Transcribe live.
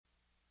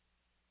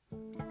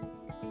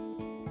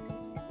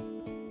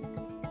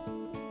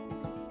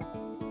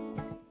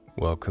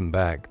Welcome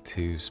back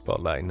to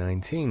Spotlight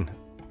 19,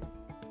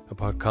 a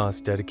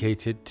podcast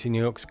dedicated to New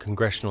York's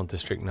Congressional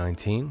District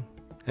 19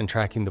 and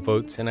tracking the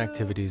votes and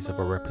activities of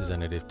our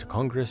representative to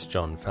Congress,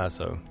 John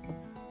Faso.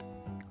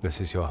 This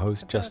is your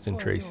host, Justin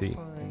Tracy.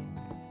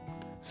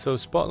 So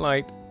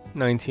Spotlight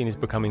 19 is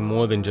becoming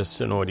more than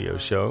just an audio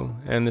show,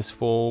 and this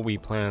fall we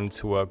plan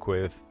to work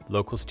with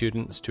local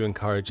students to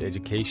encourage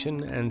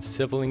education and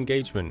civil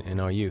engagement in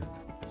our youth.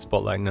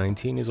 Spotlight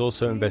 19 is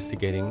also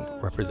investigating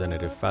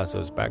Representative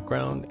Faso's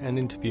background and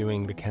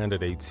interviewing the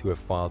candidates who have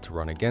filed to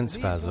run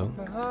against Faso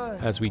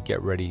as we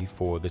get ready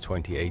for the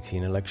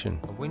 2018 election.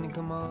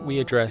 We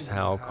address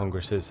how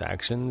Congress's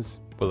actions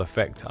will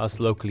affect us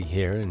locally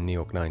here in New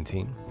York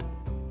 19.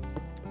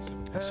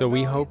 So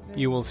we hope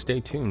you will stay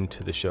tuned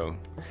to the show.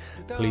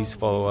 Please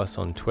follow us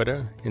on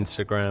Twitter,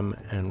 Instagram,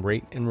 and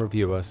rate and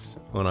review us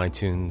on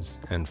iTunes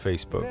and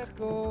Facebook.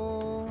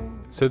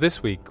 So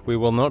this week, we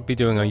will not be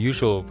doing our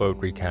usual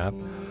vote recap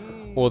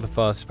or the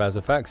Fast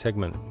Faso Fact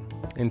segment.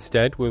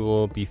 Instead, we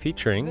will be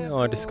featuring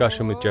our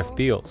discussion with Jeff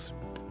Beals.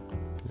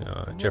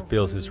 Jeff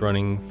Beals is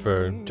running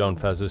for John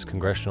Faso's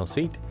congressional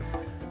seat.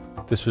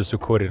 This was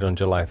recorded on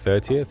July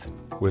 30th,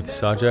 with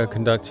Saja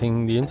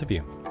conducting the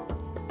interview.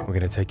 We're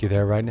going to take you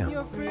there right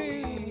now.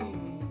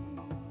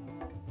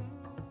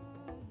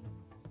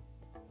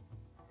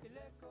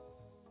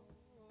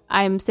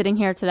 I'm sitting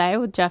here today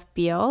with Jeff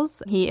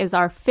Beals. He is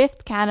our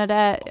fifth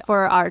candidate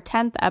for our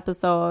 10th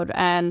episode,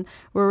 and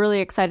we're really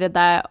excited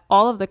that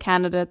all of the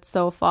candidates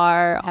so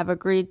far have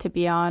agreed to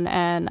be on,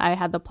 and I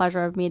had the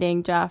pleasure of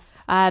meeting Jeff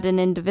at an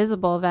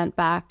Indivisible event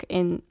back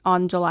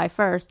on July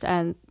 1st,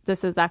 and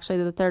this is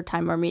actually the third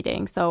time we're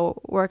meeting. So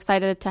we're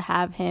excited to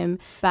have him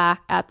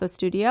back at the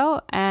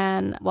studio,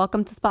 and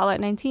welcome to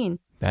Spotlight 19.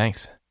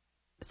 Thanks.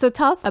 So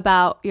tell us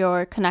about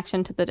your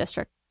connection to the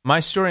district. My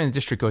story in the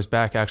district goes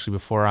back actually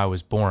before I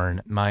was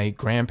born. My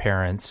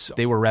grandparents,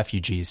 they were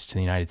refugees to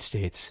the United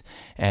States,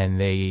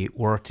 and they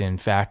worked in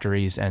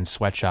factories and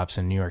sweatshops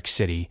in New York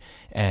City,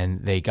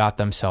 and they got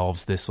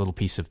themselves this little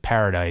piece of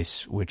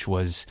paradise, which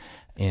was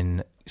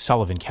in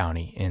Sullivan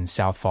County, in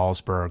South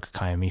Fallsburg,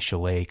 Kiamish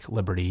Lake,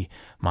 Liberty,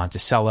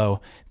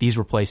 Monticello. These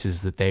were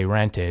places that they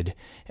rented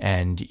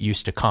and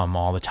used to come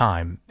all the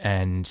time.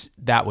 And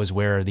that was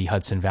where the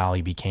Hudson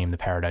Valley became the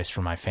paradise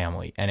for my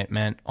family. And it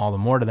meant all the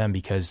more to them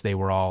because they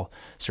were all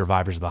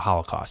survivors of the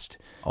Holocaust,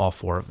 all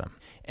four of them.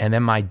 And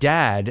then my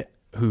dad,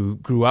 who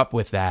grew up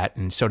with that,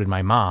 and so did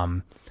my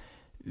mom,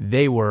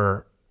 they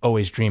were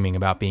always dreaming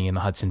about being in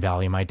the Hudson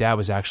Valley. My dad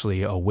was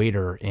actually a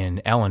waiter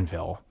in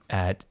Ellenville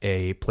at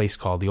a place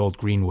called the Old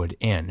Greenwood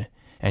Inn,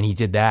 and he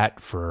did that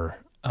for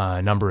a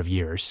number of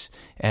years,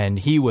 and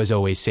he was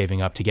always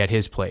saving up to get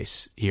his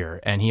place here,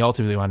 and he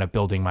ultimately wound up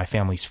building my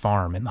family's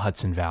farm in the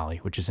Hudson Valley,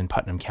 which is in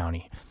Putnam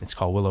County. It's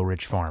called Willow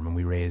Ridge Farm, and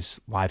we raise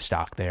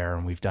livestock there,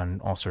 and we've done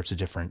all sorts of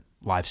different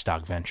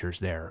livestock ventures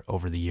there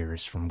over the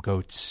years, from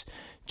goats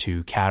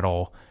to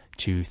cattle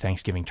to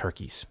Thanksgiving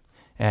turkeys.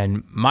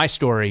 And my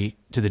story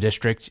to the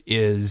district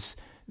is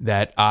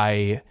that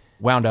I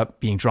wound up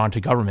being drawn to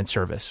government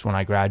service when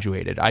I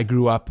graduated. I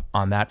grew up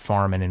on that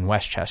farm and in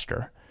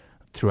Westchester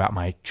throughout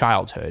my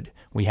childhood.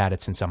 We had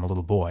it since I'm a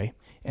little boy.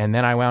 And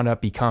then I wound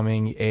up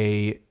becoming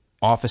an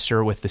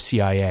officer with the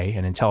CIA,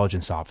 an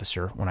intelligence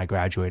officer, when I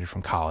graduated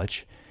from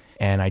college.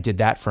 And I did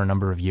that for a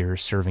number of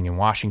years, serving in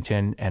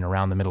Washington and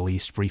around the Middle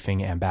East,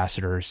 briefing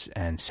ambassadors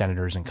and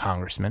senators and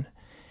congressmen.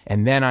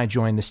 And then I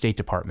joined the State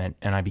Department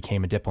and I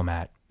became a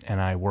diplomat.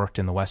 And I worked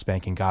in the West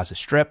Bank and Gaza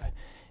Strip.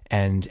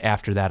 And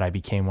after that, I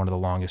became one of the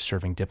longest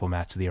serving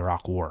diplomats of the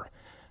Iraq War.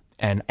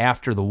 And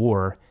after the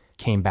war,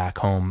 came back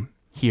home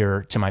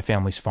here to my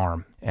family's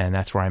farm. And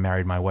that's where I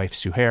married my wife,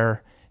 Suhair.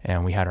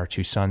 And we had our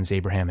two sons,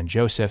 Abraham and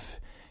Joseph.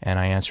 And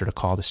I answered a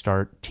call to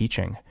start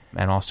teaching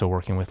and also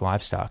working with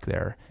livestock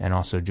there and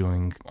also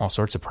doing all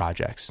sorts of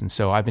projects. And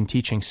so I've been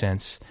teaching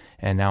since,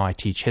 and now I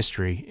teach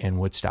history in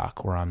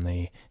Woodstock, where I'm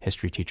the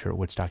history teacher at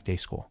Woodstock Day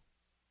School.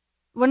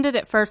 When did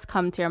it first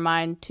come to your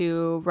mind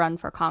to run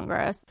for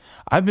Congress?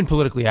 I've been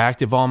politically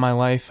active all my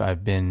life.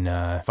 I've been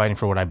fighting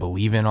for what I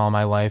believe in all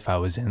my life. I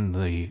was in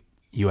the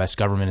U.S.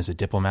 government as a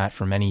diplomat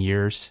for many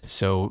years.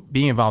 So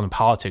being involved in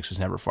politics was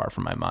never far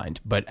from my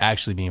mind. But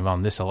actually being involved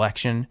in this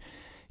election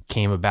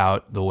came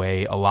about the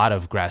way a lot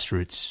of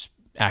grassroots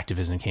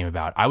activism came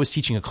about. I was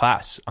teaching a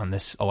class on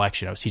this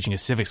election. I was teaching a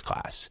civics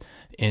class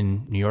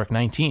in New York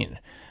 19.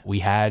 We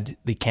had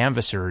the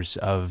canvassers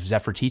of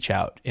Zephyr Teach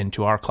Out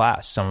into our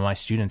class. Some of my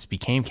students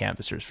became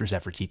canvassers for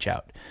Zephyr Teach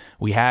Out.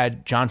 We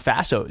had John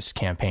Faso's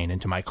campaign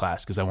into my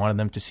class because I wanted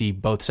them to see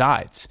both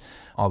sides,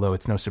 although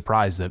it's no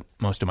surprise that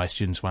most of my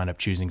students wound up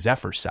choosing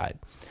Zephyr's side.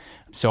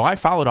 So I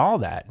followed all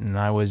that, and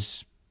I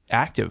was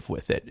active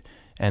with it.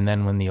 And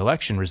then when the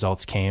election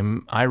results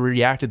came, I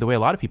reacted the way a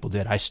lot of people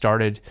did. I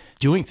started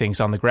doing things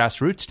on the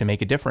grassroots to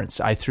make a difference.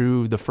 I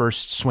threw the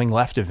first Swing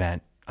Left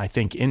event, I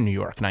think, in New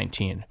York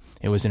 19.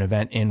 It was an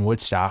event in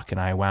Woodstock, and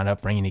I wound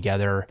up bringing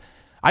together,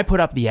 I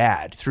put up the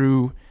ad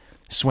through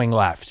Swing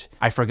Left.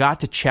 I forgot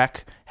to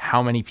check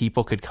how many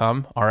people could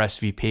come,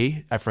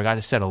 RSVP. I forgot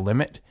to set a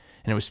limit,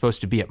 and it was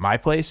supposed to be at my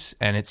place,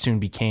 and it soon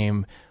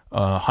became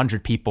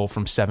 100 people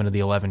from 7 of the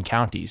 11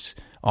 counties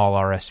all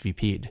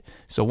RSVP'd.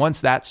 So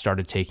once that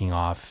started taking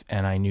off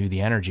and I knew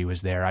the energy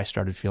was there, I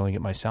started feeling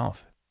it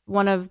myself.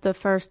 One of the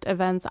first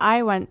events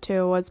I went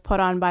to was put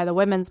on by the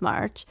Women's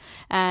March,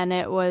 and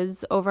it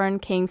was over in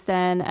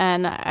Kingston,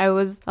 and I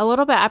was a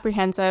little bit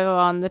apprehensive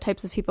on the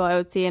types of people I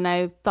would see, and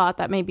I thought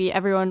that maybe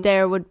everyone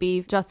there would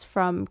be just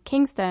from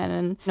Kingston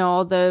and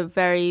all the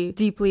very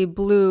deeply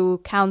blue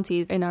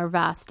counties in our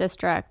vast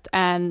district.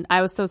 And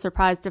I was so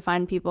surprised to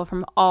find people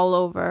from all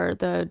over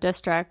the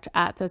district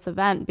at this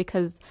event,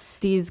 because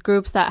these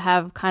groups that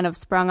have kind of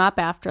sprung up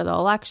after the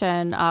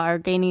election are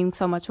gaining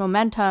so much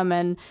momentum,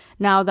 and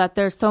now that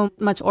there's so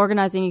much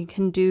organizing you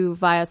can do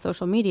via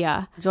social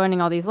media,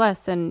 joining all these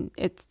lists, and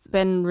it's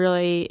been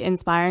really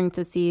inspiring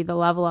to see the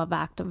level of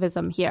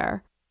activism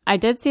here. I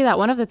did see that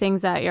one of the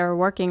things that you're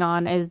working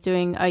on is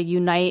doing a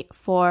Unite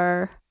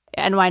for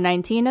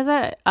NY19, is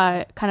it?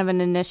 Kind of an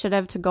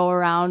initiative to go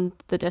around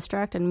the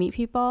district and meet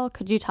people.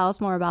 Could you tell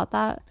us more about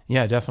that?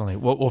 Yeah, definitely.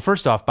 Well,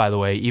 first off, by the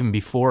way, even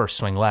before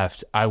Swing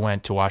Left, I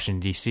went to Washington,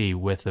 D.C.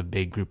 with a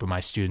big group of my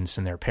students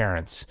and their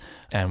parents,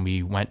 and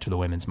we went to the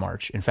Women's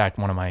March. In fact,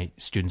 one of my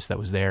students that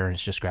was there and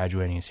is just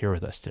graduating is here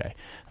with us today,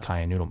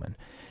 Kaya Noodleman.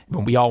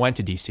 But we all went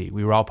to D.C.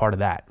 We were all part of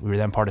that. We were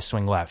then part of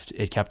Swing Left.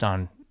 It kept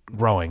on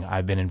growing.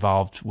 I've been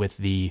involved with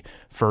the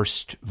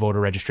first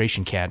voter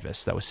registration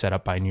canvass that was set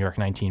up by New York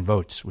 19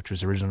 Votes, which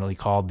was originally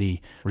called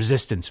the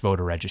Resistance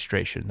Voter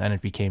Registration. Then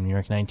it became New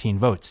York 19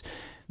 Votes.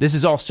 This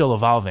is all still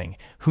evolving.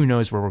 Who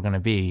knows where we're going to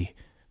be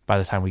by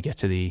the time we get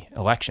to the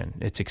election?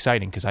 It's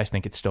exciting because I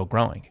think it's still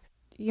growing.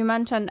 You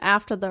mentioned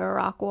after the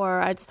Iraq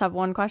War. I just have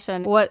one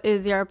question. What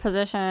is your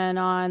position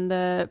on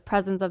the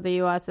presence of the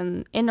U.S.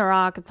 in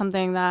Iraq? It's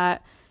something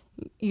that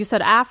you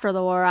said after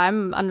the war.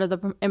 I'm under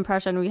the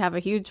impression we have a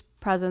huge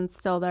presence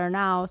still there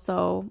now.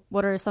 So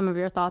what are some of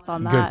your thoughts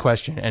on that? Good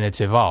question. And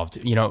it's evolved.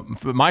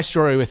 My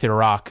story with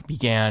Iraq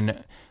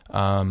began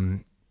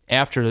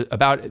after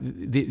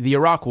the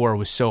Iraq war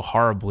was so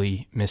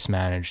horribly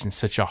mismanaged and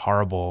such a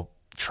horrible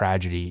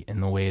tragedy in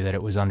the way that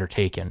it was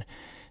undertaken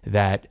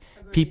that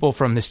people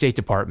from the State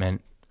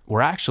Department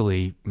were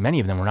actually, many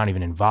of them were not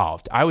even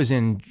involved. I was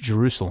in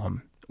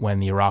Jerusalem when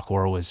the Iraq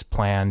War was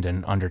planned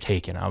and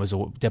undertaken. I was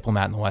a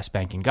diplomat in the West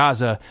Bank and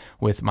Gaza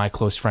with my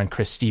close friend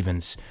Chris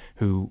Stevens,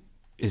 who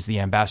is the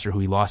ambassador who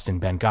we lost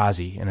in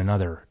Benghazi in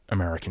another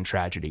American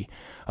tragedy.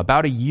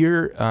 About a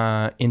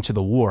year into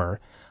the war,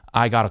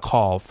 I got a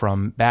call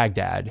from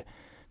Baghdad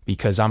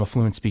because I'm a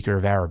fluent speaker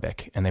of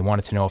Arabic, and they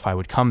wanted to know if I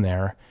would come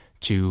there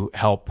to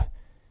help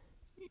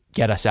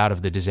get us out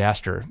of the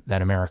disaster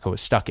that America was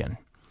stuck in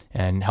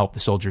and help the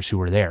soldiers who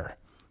were there.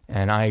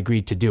 And I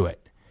agreed to do it.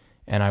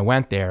 And I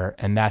went there,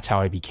 and that's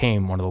how I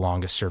became one of the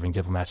longest-serving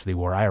diplomats of the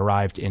war. I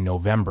arrived in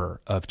November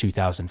of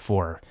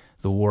 2004.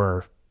 The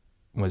war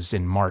was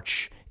in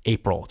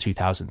April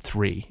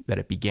 2003 that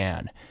it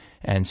began.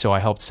 And so I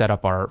helped set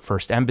up our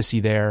first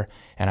embassy there,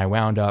 and I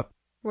wound up...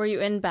 Were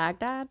you in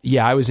Baghdad?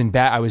 Yeah, I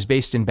was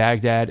based in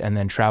Baghdad and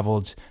then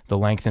traveled the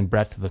length and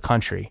breadth of the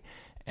country.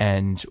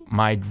 And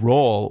my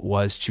role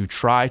was to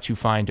try to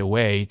find a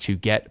way to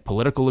get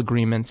political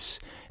agreements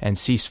and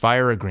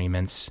ceasefire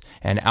agreements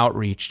and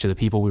outreach to the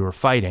people we were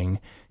fighting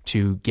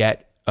to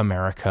get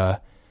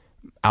America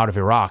out of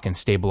Iraq and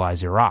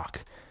stabilize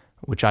Iraq,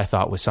 which I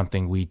thought was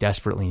something we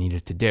desperately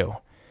needed to do.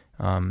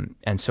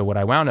 And so what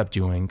I wound up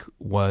doing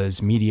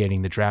was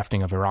mediating the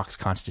drafting of Iraq's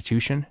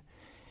constitution,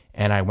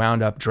 and I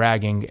wound up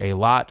dragging a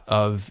lot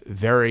of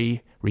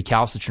very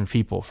recalcitrant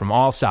people from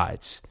all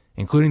sides,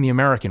 including the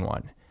American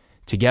one,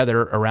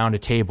 together around a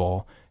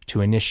table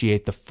to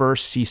initiate the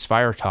first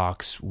ceasefire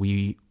talks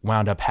we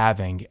wound up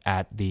having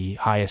at the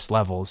highest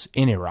levels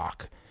in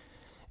Iraq.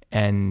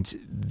 And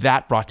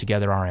that brought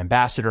together our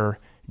ambassador,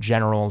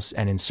 generals,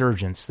 and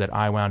insurgents that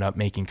I wound up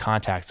making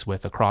contacts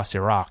with across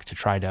Iraq to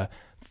try to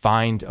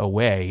find a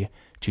way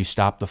to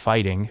stop the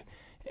fighting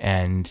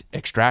and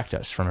extract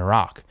us from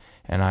Iraq.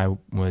 And I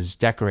was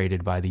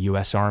decorated by the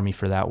U.S. Army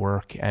for that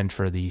work and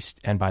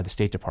by the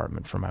State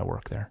Department for my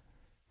work there.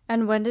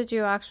 And when did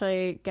you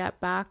actually get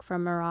back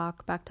from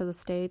Iraq, back to the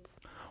States?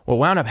 What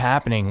wound up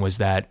happening was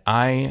that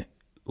I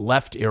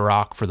left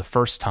Iraq for the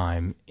first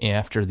time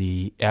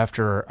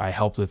after I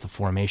helped with the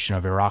formation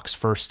of Iraq's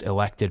first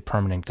elected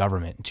permanent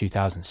government in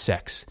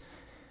 2006.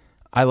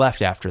 I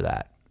left after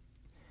that.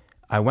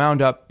 I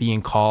wound up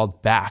being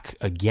called back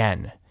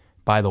again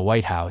by the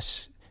White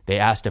House. They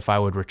asked if I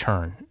would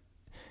return.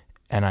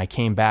 And I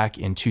came back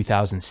in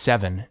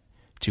 2007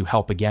 to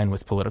help again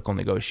with political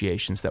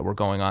negotiations that were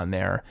going on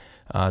there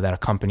that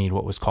accompanied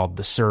what was called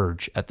the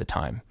surge at the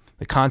time.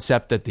 The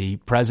concept that the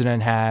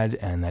president had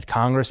and that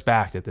Congress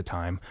backed at the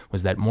time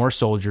was that more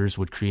soldiers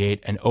would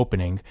create an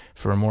opening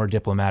for a more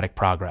diplomatic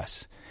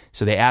progress.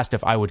 So they asked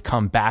if I would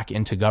come back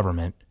into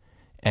government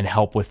and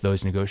help with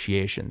those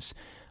negotiations.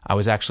 I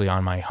was actually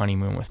on my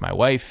honeymoon with my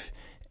wife,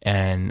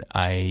 and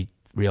I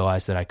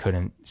realized that I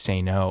couldn't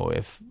say no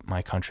if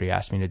my country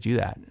asked me to do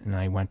that, and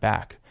I went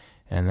back.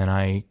 And then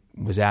I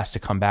was asked to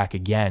come back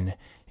again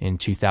in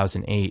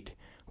 2008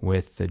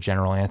 with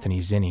General Anthony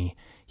Zinni.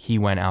 He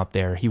went out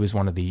there. He was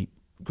one of the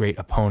great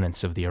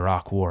opponents of the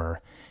Iraq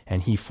War,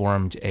 and he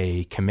formed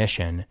a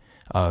commission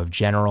of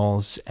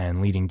generals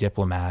and leading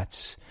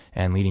diplomats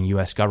and leading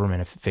U.S.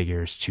 government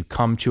figures to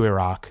come to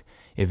Iraq,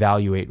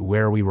 evaluate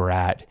where we were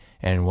at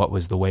and what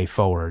was the way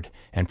forward,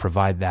 and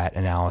provide that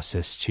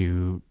analysis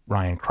to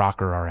Ryan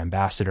Crocker, our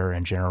ambassador,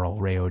 and General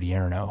Ray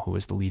Odierno, who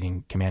was the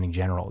leading commanding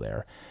general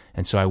there.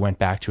 And so I went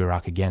back to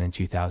Iraq again in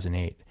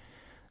 2008.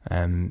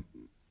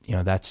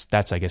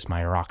 That's I guess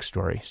my Iraq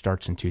story.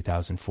 Starts in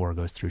 2004,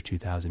 goes through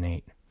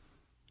 2008.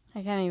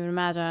 I can't even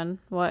imagine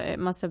what it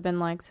must have been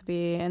like to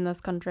be in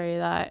this country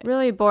that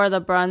really bore the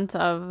brunt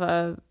of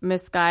a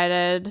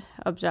misguided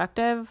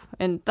objective.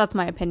 And that's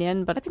my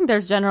opinion. But I think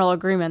there's general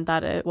agreement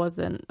that it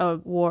wasn't a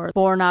war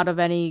born out of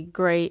any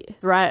great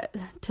threat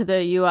to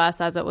the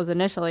U.S. as it was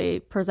initially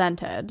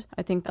presented.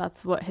 I think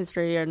that's what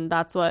history and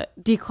that's what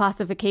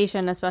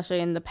declassification,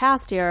 especially in the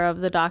past year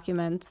of the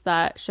documents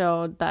that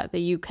showed that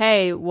the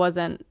UK was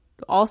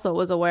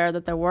aware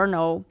that there were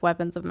no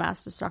weapons of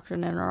mass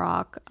destruction in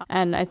Iraq.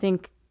 And I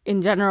think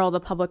in general,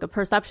 the public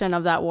perception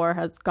of that war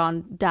has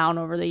gone down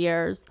over the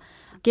years.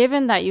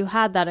 Given that you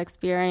had that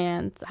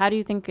experience, how do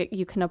you think that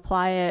you can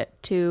apply it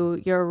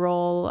to your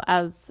role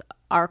as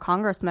our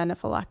congressman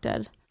if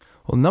elected?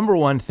 Well, number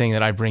one thing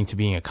that I bring to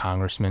being a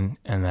congressman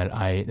and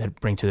that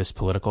bring to this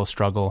political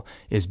struggle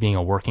is being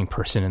a working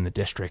person in the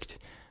district.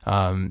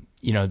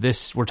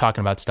 We're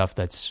talking about stuff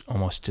that's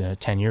almost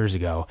 10 years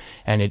ago,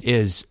 and it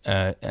is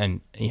an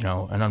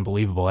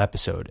unbelievable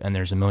episode, and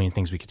there's a million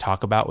things we could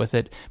talk about with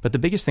it. But the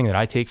biggest thing that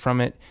I take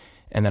from it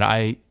and that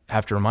I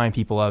have to remind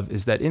people of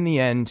is that in the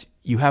end,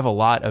 you have a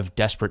lot of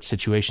desperate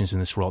situations in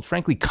this world.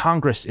 Frankly,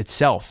 Congress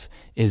itself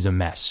is a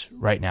mess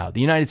right now. The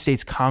United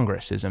States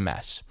Congress is a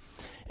mess.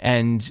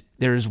 And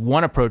there's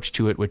one approach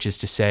to it, which is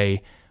to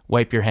say,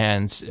 wipe your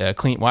hands,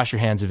 wash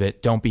your hands of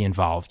it, don't be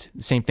involved.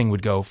 The same thing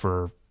would go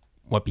for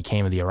what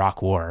became of the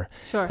Iraq War.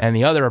 Sure. And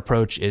the other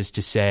approach is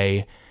to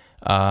say,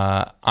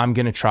 I'm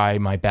going to try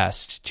my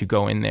best to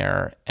go in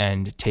there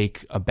and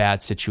take a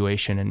bad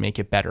situation and make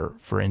it better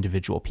for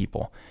individual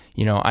people.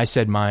 I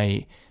said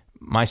my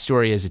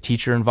story as a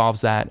teacher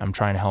involves that. I'm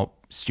trying to help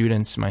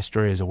students. My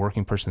story as a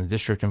working person in the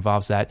district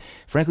involves that.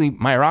 Frankly,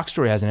 my Iraq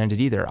story hasn't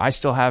ended either. I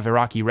still have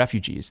Iraqi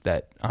refugees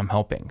that I'm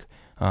helping.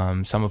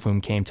 Some of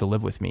whom came to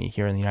live with me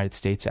here in the United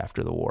States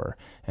after the war,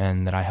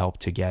 and that I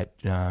helped to get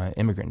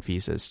immigrant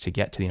visas to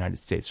get to the United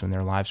States when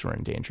their lives were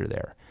in danger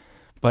there.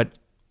 But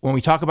when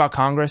we talk about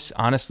Congress,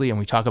 honestly, and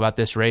we talk about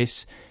this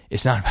race,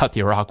 it's not about the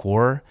Iraq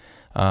War.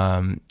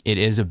 It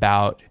is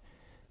about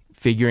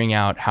figuring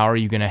out how are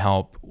you going to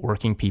help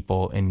working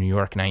people in New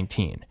York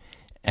 19.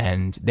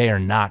 And they are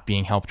not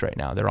being helped right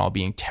now. They're all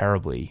being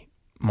terribly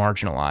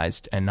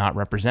marginalized and not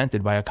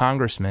represented by a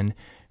congressman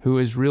who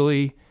is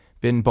really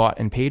been bought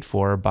and paid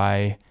for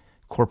by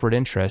corporate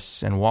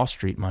interests and Wall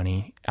Street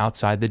money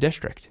outside the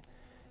district.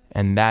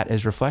 And that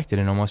is reflected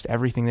in almost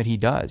everything that he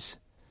does.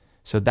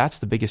 So that's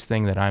the biggest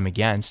thing that I'm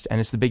against. And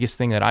it's the biggest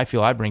thing that I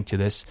feel I bring to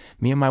this.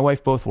 Me and my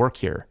wife both work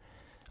here.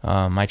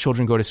 My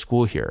children go to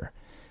school here.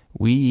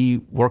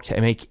 We work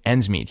to make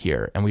ends meet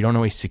here, and we don't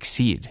always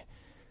succeed.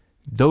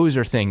 Those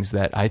are things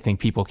that I think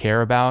people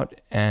care about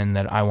and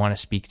that I want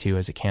to speak to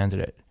as a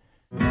candidate.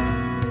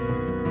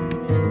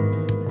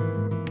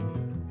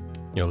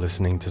 You're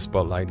listening to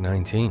Spotlight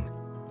 19.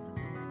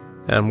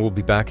 And we'll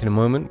be back in a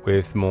moment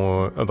with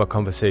more of our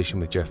conversation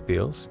with Jeff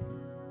Beals.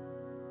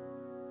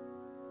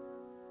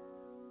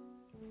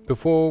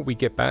 Before we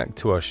get back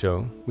to our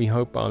show, we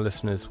hope our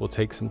listeners will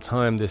take some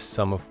time this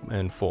summer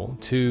and fall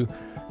to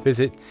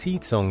visit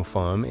Seedsong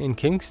Farm in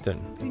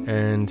Kingston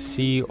and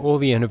see all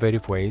the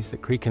innovative ways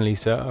that Creek and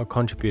Lisa are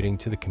contributing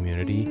to the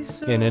community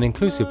in an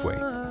inclusive way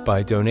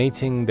by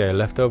donating their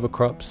leftover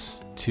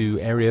crops to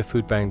area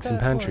food banks and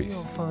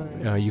pantries.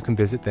 You can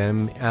visit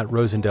them at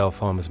Rosendale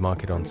Farmers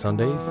Market on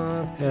Sundays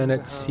and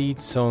at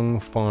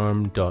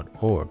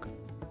seedsongfarm.org.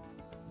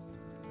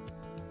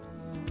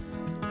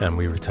 And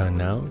we return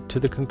now to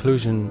the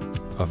conclusion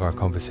of our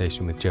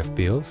conversation with Jeff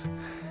Beals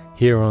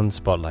here on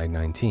Spotlight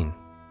 19.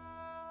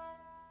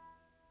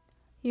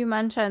 You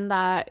mentioned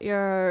that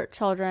your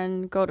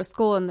children go to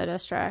school in the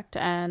district,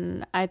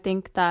 and I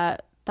think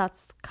that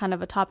that's kind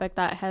of a topic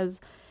that has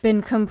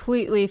been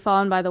completely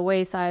fallen by the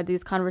wayside,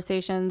 these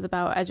conversations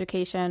about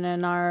education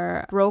and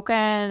our broken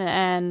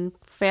and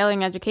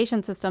failing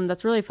education system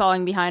that's really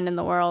falling behind in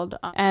the world.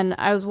 And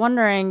I was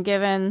wondering,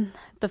 given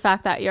the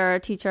fact that you're a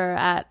teacher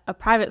at a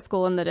private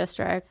school in the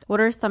district,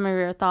 what are some of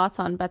your thoughts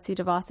on Betsy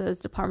DeVos's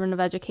Department of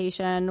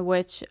Education,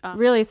 which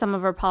really some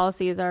of her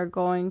policies are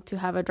going to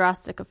have a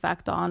drastic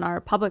effect on our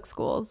public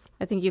schools?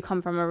 I think you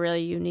come from a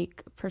really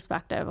unique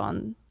perspective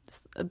on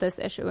this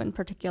issue in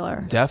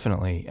particular.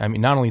 Definitely. I mean,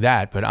 not only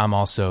that, but I'm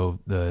also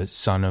the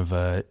son of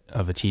a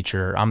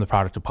teacher. I'm the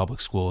product of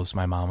public schools.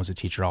 My mom was a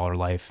teacher all her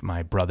life.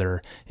 My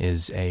brother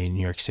is a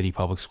New York City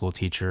public school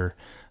teacher.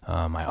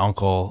 My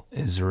uncle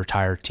is a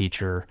retired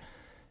teacher.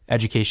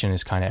 Education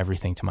is kind of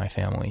everything to my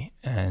family,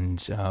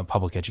 and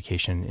public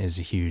education is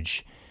a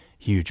huge,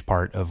 huge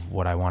part of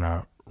what I want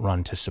to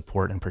run to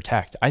support and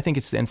protect. I think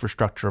it's the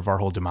infrastructure of our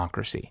whole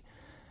democracy.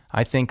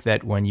 I think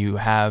that when you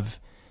have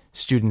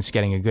students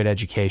getting a good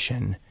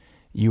education,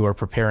 you are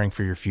preparing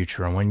for your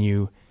future. And when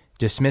you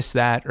dismiss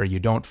that, or you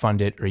don't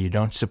fund it, or you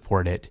don't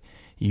support it,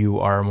 you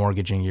are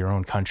mortgaging your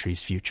own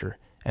country's future.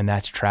 And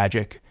that's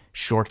tragic,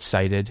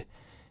 short-sighted,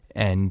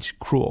 and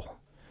cruel.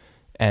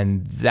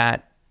 And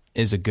that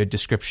is a good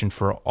description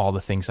for all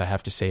the things I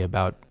have to say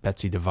about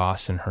Betsy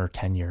DeVos and her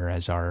tenure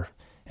as our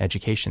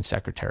education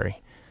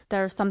secretary.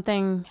 There's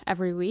something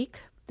every week.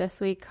 This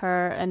week,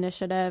 her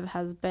initiative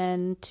has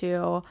been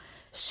to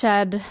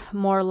shed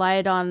more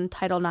light on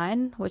Title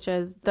IX, which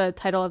is the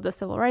title of the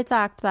Civil Rights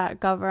Act that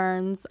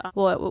governs,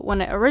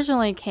 when it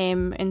originally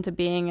came into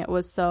being, it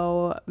was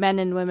so men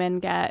and women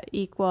get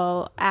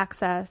equal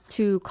access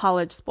to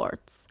college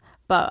sports.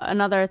 But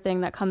another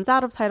thing that comes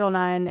out of Title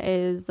IX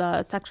is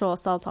sexual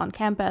assault on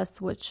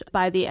campus, which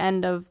by the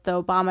end of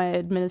the Obama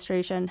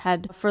administration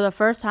had for the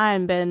first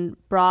time been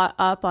brought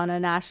up on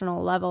a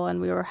national level. And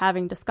we were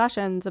having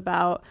discussions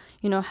about,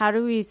 how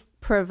do we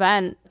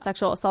prevent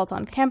sexual assault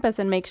on campus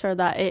and make sure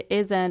that it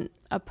isn't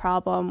a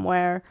problem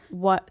where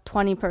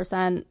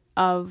 20%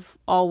 of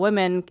all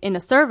women in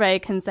a survey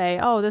can say,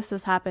 oh, this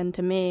has happened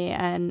to me,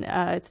 and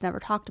it's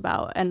never talked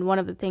about. And one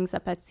of the things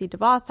that Betsy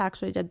DeVos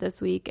actually did this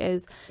week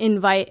is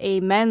invite a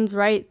men's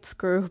rights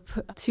group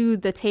to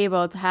the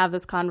table to have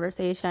this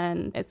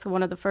conversation. It's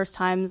one of the first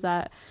times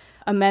that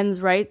a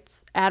men's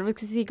rights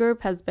advocacy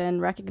group has been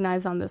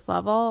recognized on this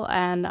level,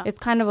 and it's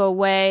kind of a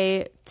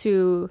way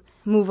to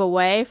move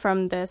away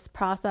from this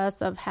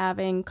process of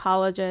having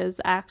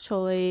colleges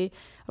actually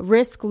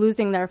risk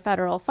losing their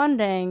federal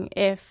funding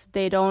if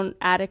they don't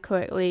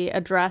adequately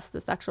address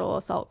the sexual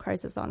assault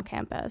crisis on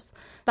campus.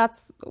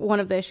 That's one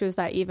of the issues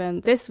that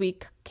even this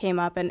week came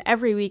up, and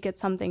every week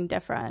it's something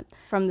different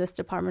from this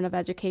Department of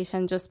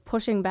Education, just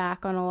pushing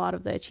back on a lot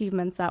of the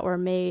achievements that were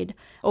made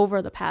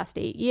over the past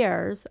 8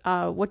 years.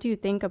 What do you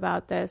think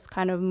about this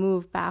kind of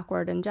move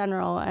backward in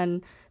general,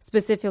 and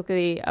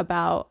specifically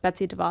about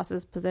Betsy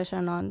DeVos's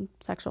position on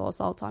sexual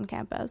assault on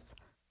campus?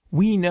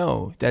 We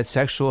know that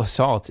sexual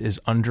assault is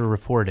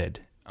underreported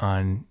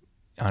on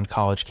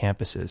college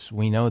campuses.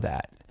 We know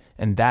that.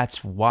 And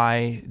that's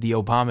why the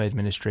Obama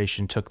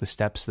administration took the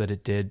steps that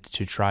it did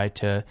to try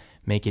to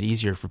make it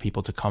easier for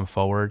people to come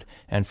forward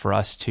and for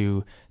us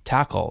to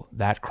tackle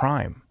that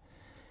crime.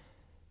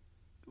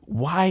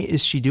 Why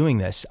is she doing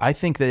this? I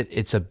think that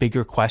it's a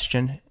bigger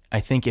question. I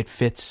think it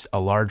fits a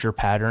larger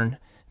pattern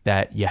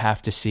that you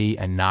have to see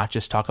and not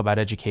just talk about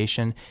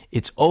education.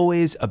 It's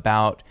always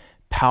about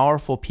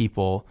powerful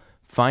people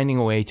finding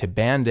a way to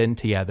band in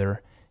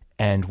together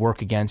and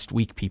work against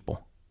weak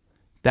people.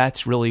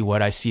 That's really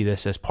what I see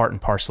this as part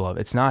and parcel of.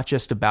 It's not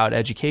just about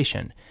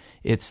education.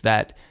 It's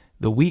that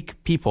the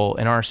weak people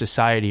in our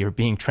society are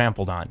being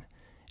trampled on,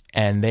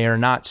 and they are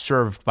not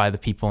served by the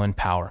people in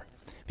power,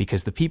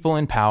 because the people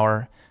in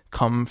power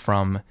come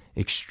from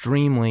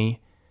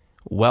extremely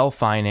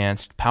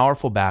well-financed,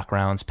 powerful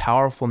backgrounds,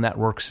 powerful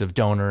networks of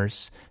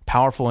donors,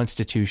 powerful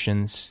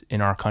institutions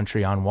in our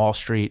country on Wall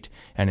Street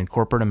and in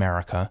corporate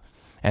America,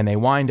 and they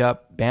wind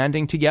up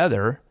banding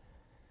together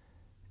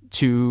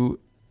to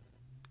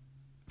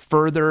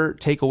further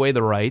take away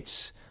the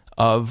rights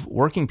of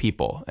working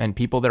people and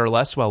people that are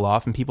less well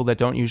off and people that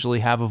don't usually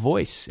have a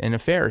voice in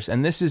affairs.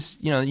 And this is,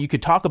 you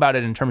could talk about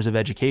it in terms of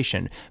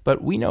education,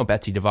 but we know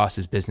Betsy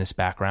DeVos's business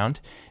background.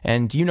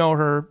 And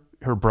her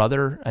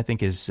brother, I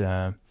think, is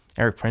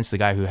Eric Prince, the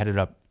guy who headed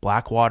up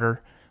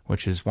Blackwater,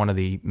 which is one of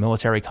the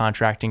military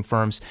contracting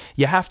firms.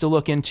 You have to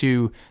look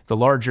into the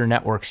larger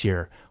networks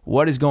here.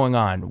 What is going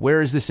on?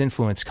 Where is this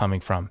influence coming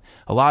from?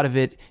 A lot of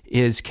it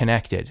is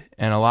connected,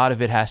 and a lot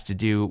of it has to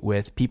do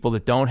with people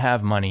that don't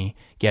have money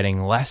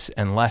getting less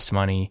and less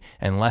money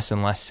and less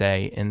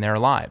say in their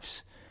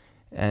lives.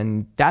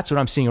 And that's what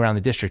I'm seeing around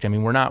the district. I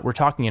mean, we're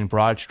talking in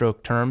broad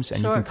stroke terms,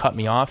 and Sure. You can cut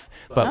me off,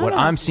 but what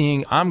I'm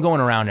seeing, I'm going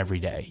around every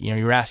day.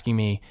 You're asking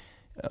me,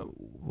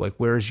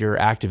 where's your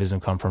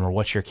activism come from, or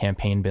what's your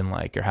campaign been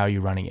like, or how are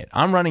you running it?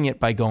 I'm running it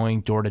by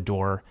going door to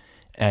door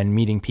and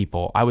meeting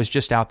people. I was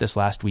just out this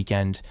last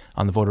weekend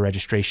on the voter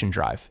registration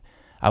drive.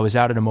 I was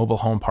out at a mobile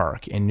home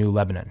park in New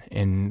Lebanon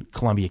in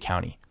Columbia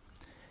County.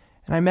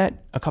 And I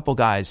met a couple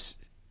guys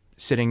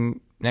sitting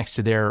next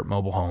to their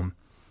mobile home.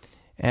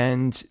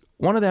 And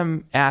one of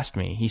them asked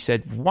me, he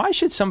said, why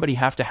should somebody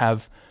have to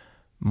have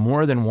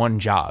more than one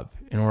job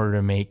in order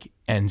to make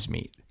ends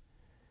meet?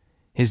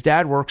 His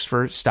dad works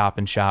for Stop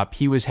and Shop.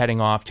 He was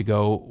heading off to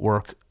go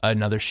work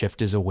another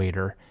shift as a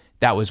waiter.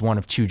 That was one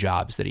of two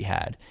jobs that he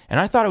had. And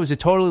I thought it was a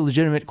totally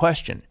legitimate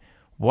question.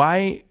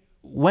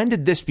 When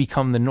did this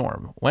become the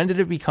norm? When did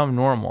it become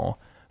normal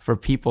for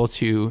people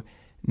to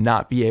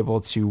not be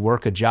able to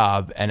work a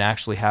job and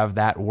actually have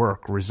that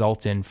work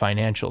result in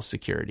financial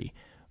security?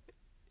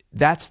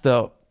 That's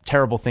the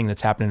terrible thing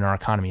that's happened in our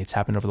economy. It's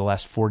happened over the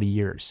last 40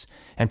 years,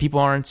 and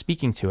people aren't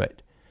speaking to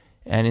it.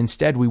 And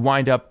instead, we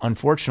wind up,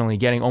 unfortunately,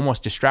 getting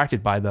almost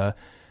distracted by the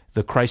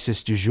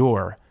crisis du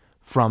jour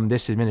from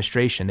this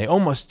administration.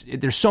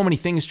 There's so many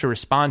things to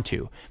respond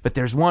to, but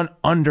there's one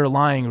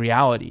underlying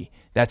reality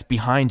that's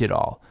behind it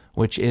all,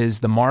 which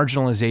is the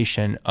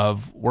marginalization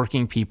of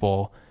working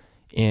people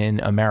in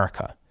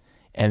America.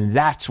 And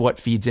that's what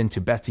feeds into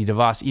Betsy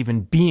DeVos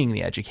even being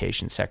the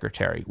education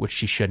secretary, which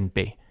she shouldn't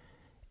be.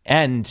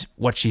 And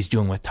what she's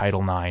doing with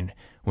Title IX,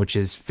 which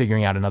is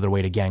figuring out another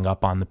way to gang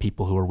up on the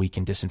people who are weak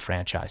and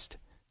disenfranchised.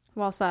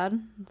 Well said.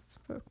 It's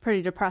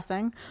pretty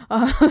depressing.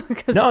 No,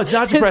 it's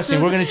not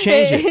depressing. We're going to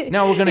change it.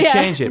 No, we're going to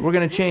change it. We're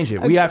going to change it.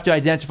 Okay. We have to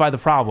identify the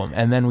problem,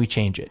 and then we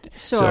change it.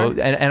 Sure.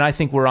 So, and I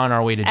think we're on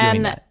our way to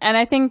doing that. And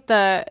I think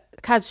the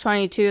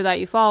catch-22 that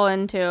you fall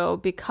into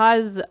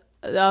because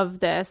of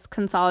this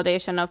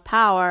consolidation of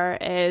power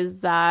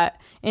is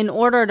that in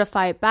order to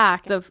fight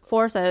back, the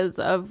forces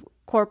of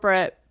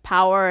corporate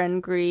power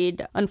and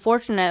greed,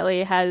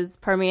 unfortunately, has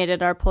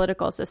permeated our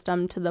political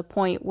system to the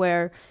point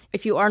where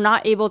if you are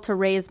not able to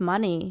raise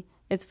money,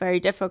 it's very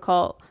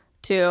difficult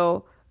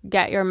to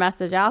get your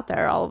message out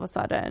there all of a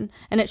sudden.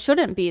 And it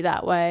shouldn't be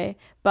that way.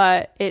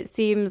 But it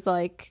seems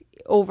like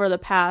over the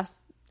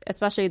past,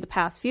 especially the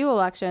past few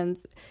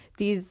elections,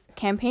 these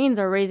campaigns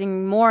are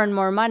raising more and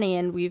more money,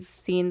 and we've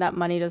seen that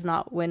money does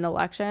not win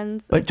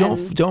elections. But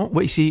don't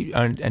wait. See,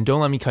 and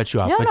don't let me cut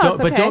you off. No,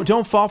 but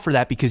don't fall for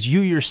that, because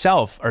you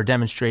yourself are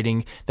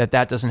demonstrating that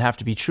doesn't have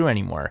to be true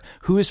anymore.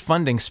 Who is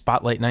funding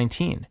Spotlight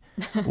 19?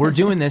 We're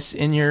doing this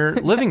in your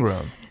living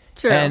room.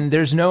 True. And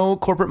there's no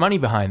corporate money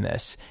behind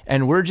this,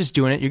 and we're just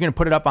doing it. You're going to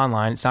put it up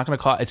online. It's not going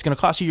to cost. It's going to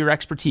cost you your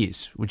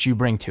expertise, which you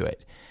bring to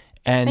it.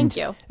 And, thank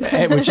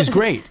you. Which is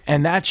great,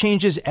 and that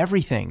changes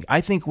everything. I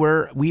think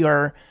we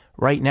are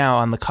right now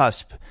on the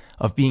cusp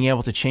of being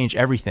able to change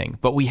everything,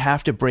 but we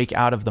have to break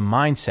out of the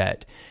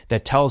mindset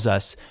that tells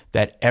us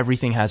that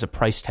everything has a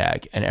price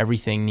tag and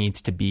everything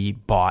needs to be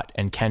bought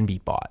and can be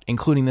bought,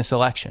 including this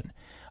election.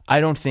 I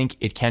don't think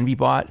it can be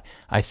bought.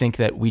 I think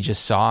that we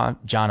just saw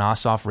John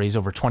Ossoff raise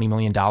over $20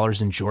 million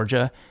in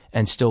Georgia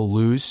and still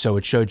lose, so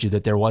it showed you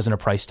that there wasn't a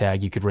price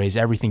tag. You could raise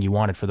everything you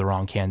wanted for the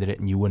wrong candidate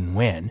and you wouldn't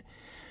win.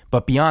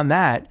 But beyond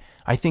that,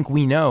 I think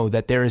we know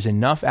that there is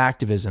enough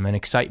activism and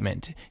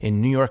excitement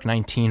in New York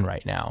 19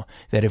 right now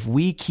that if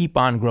we keep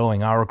on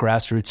growing our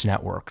grassroots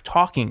network,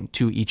 talking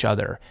to each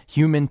other,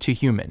 human to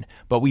human,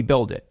 but we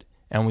build it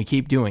and we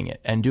keep doing it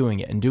and doing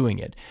it and doing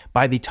it,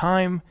 by the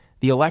time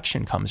the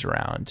election comes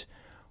around,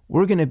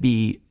 we're going to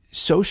be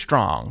so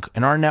strong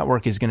and our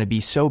network is going to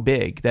be so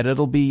big that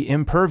it'll be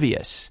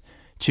impervious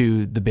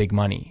to the big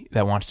money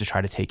that wants to try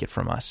to take it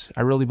from us.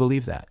 I really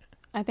believe that.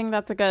 I think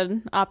that's a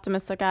good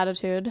optimistic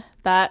attitude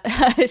that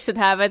I should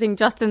have. I think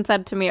Justin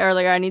said to me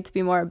earlier, I need to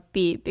be more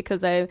upbeat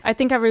because I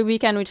think every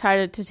weekend we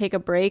try to take a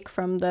break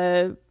from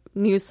the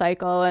news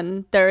cycle,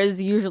 and there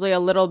is usually a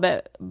little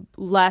bit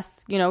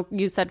less,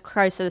 you said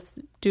crisis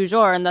du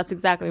jour, and that's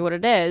exactly what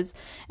it is.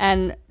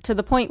 And to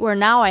the point where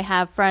now I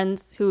have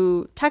friends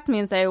who text me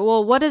and say,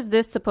 well, what is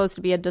this supposed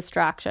to be a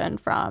distraction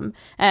from?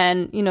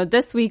 And,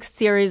 this week's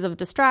series of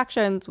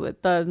distractions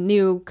with the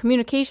new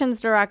communications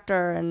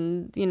director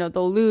and,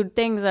 the lewd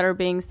things that are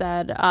being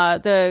said,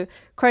 the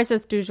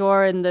crisis du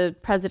jour in the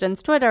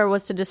president's Twitter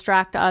was to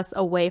distract us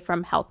away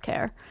from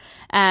healthcare.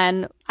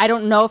 And I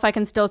don't know if I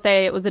can still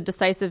say it was a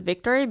decisive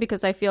victory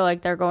because I feel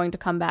like they're going to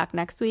come back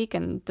next week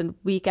and the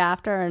week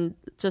after and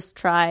just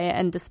try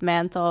and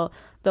dismantle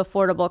the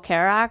Affordable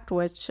Care Act,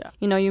 which,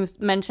 you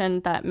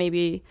mentioned that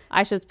maybe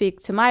I should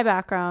speak to my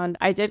background.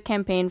 I did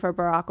campaign for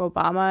Barack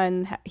Obama,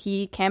 and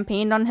he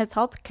campaigned on his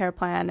health care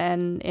plan.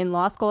 And in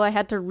law school, I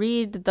had to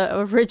read the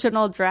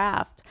original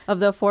draft of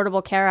the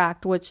Affordable Care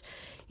Act, which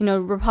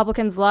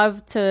Republicans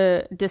love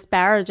to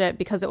disparage it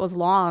because it was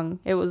long.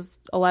 It was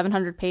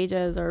 1,100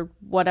 pages or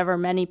whatever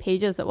many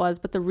pages it was.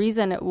 But the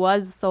reason it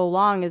was so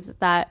long is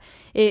that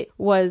it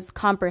was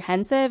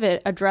comprehensive.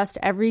 It addressed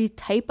every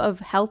type of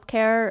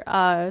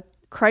healthcare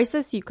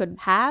crisis you could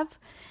have.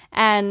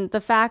 And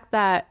the fact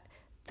that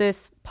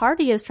this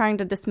party is trying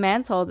to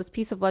dismantle this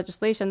piece of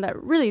legislation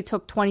that really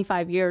took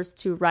 25 years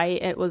to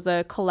write. It was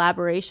a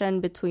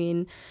collaboration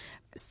between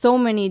so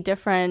many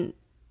different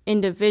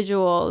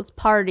individuals,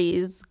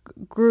 parties,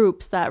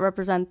 groups that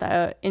represent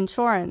the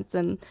insurance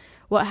and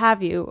what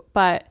have you.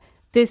 But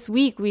this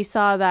week we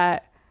saw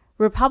that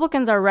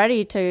Republicans are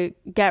ready to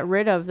get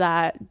rid of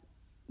that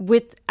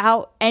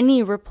without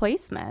any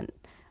replacement.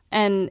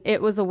 And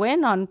it was a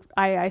win.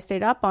 I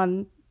stayed up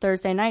on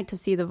Thursday night to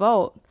see the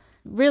vote.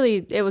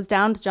 Really, it was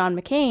down to John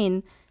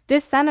McCain.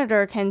 This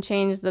senator can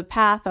change the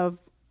path of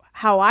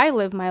how I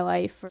live my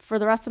life for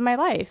the rest of my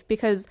life,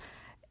 because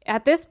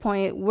at this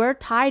point, we're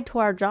tied to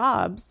our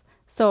jobs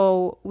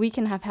so we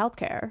can have health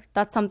care.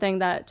 That's something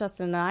that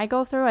Justin and I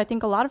go through. I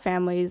think a lot of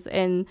families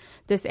in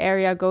this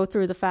area go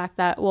through the fact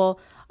that, well,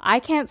 I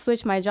can't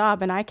switch my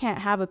job and I can't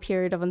have a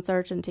period of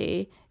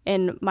uncertainty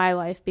in my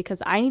life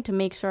because I need to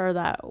make sure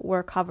that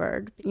we're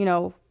covered.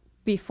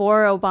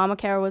 Before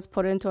Obamacare was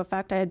put into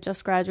effect, I had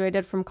just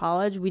graduated from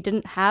college. We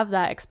didn't have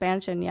that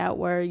expansion yet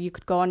where you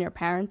could go on your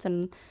parents.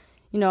 And,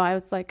 I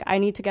was like, I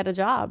need to get a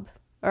job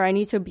or I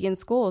need to be in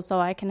school so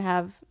I can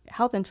have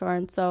health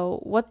insurance. So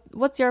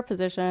what's your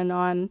position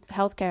on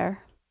healthcare?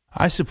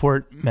 I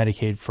support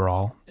Medicaid for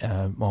all.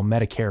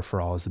 Medicare for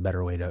all is the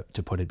better way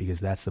to put it, because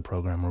that's the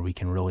program where we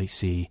can really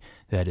see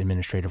that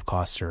administrative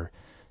costs are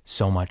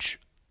so much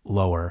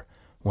lower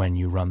when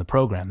you run the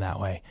program that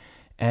way.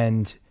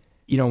 And,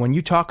 when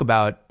you talk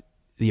about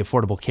the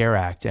Affordable Care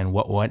Act and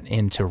what went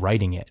into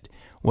writing it,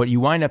 what you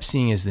wind up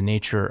seeing is the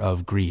nature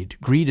of greed.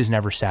 Greed is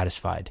never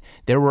satisfied.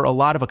 There were a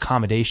lot of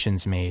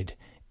accommodations made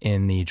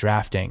in the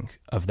drafting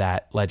of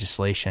that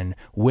legislation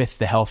with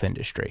the health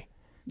industry.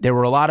 There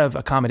were a lot of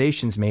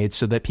accommodations made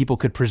so that people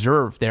could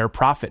preserve their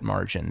profit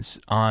margins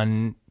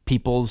on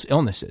people's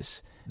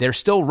illnesses. They're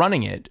still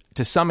running it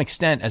to some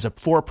extent as a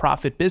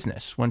for-profit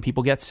business when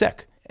people get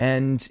sick.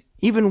 And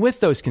even with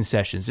those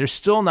concessions, they're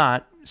still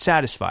not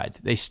satisfied.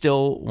 They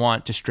still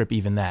want to strip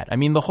even that. I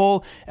mean, the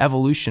whole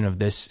evolution of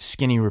this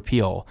skinny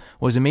repeal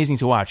was amazing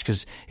to watch,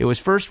 because it was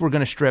first, we're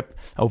going to strip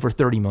over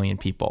 30 million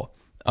people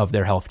of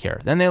their health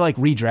care. Then they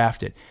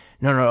redraft it.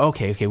 No,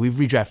 okay, we've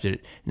redrafted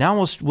it.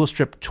 Now we'll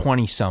strip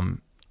 20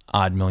 some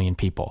odd million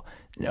people.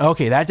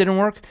 Okay, that didn't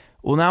work.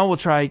 Well, now we'll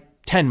try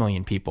 10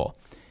 million people.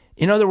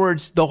 In other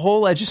words, the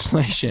whole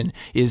legislation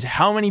is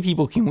how many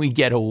people can we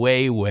get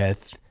away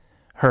with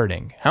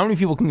hurting? How many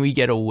people can we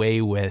get away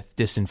with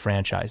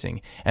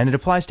disenfranchising? And it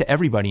applies to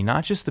everybody,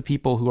 not just the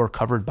people who are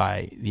covered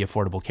by the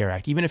Affordable Care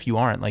Act. Even if you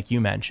aren't, like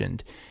you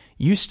mentioned,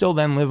 you still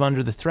then live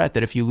under the threat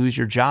that if you lose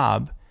your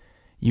job,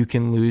 you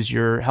can lose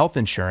your health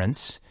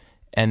insurance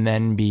and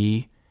then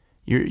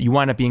you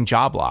wind up being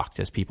job locked,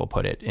 as people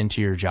put it,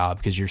 into your job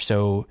because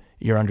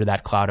you're under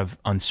that cloud of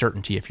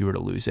uncertainty if you were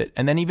to lose it.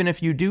 And then even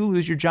if you do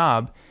lose your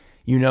job,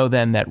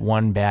 then that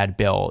one bad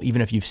bill,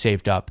 even if you've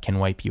saved up, can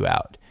wipe you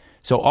out.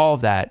 So all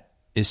of that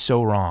is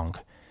so wrong,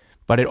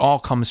 but it all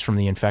comes from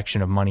the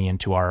infection of money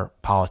into our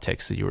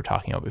politics that you were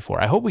talking about before.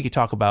 I hope we could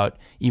talk about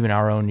even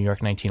our own New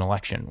York 19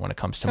 election when it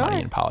comes to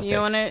money in politics. You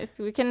want to?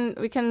 We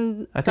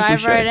can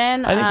dive right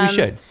in. I think we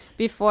should.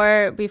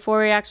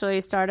 Before we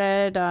actually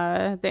started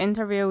the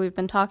interview, we've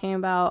been talking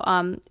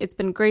about. It's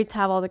been great to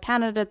have all the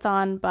candidates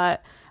on,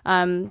 but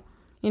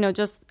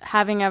just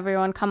having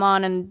everyone come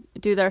on and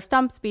do their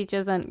stump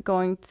speeches and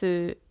going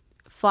to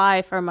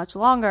fly for much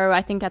longer.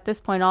 I think at this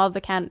point, all of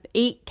the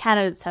 8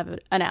 candidates have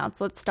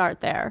announced. Let's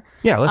start there.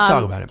 Yeah, let's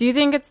talk about it. Do you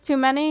think it's too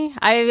many?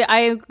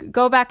 I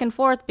go back and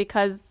forth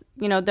because,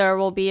 there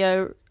will be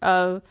a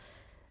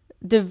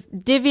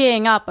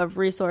divvying up of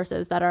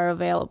resources that are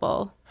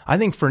available. I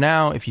think for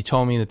now, if you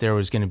told me that there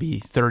was going to be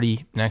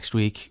 30 next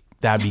week,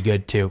 that'd be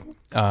good too.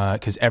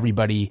 Because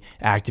everybody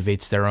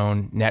activates their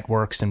own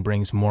networks and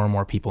brings more and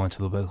more people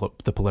into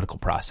the political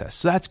process.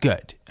 So that's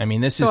good. I mean,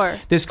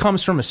 this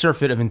comes from a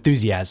surfeit of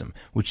enthusiasm,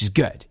 which is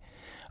good.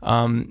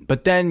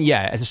 But then,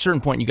 at a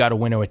certain point, you got to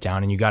winnow it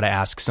down and you got to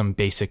ask some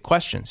basic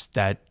questions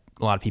that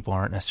a lot of people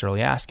aren't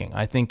necessarily asking.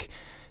 I think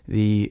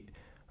the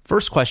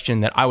first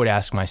question that I would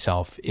ask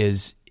myself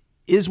is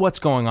what's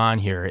going on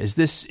here? Is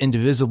this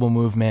indivisible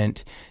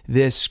movement,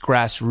 this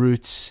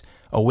grassroots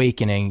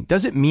awakening,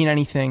 does it mean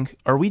anything?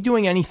 Are we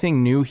doing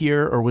anything new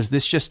here, or was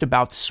this just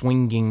about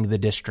swinging the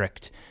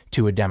district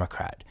to a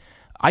Democrat?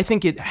 I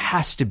think it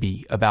has to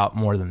be about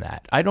more than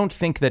that. I don't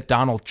think that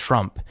Donald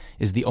Trump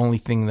is the only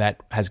thing that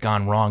has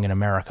gone wrong in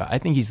America. I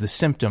think he's the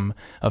symptom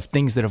of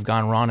things that have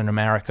gone wrong in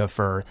America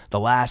for the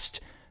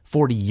last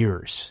 40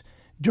 years,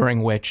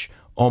 during which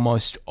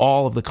almost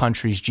all of the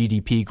country's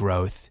GDP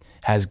growth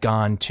has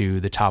gone to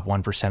the top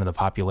 1% of the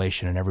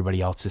population, and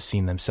everybody else has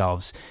seen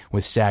themselves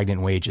with stagnant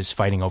wages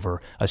fighting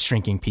over a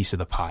shrinking piece of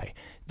the pie.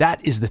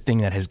 That is the thing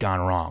that has gone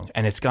wrong,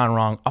 and it's gone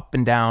wrong up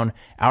and down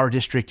our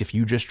district. If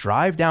you just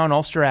drive down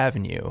Ulster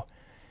Avenue,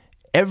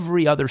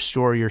 every other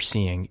store you're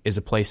seeing is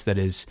a place that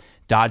is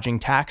dodging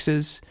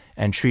taxes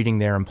and treating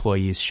their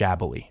employees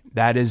shabbily.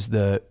 That is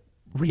the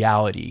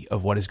reality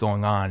of what is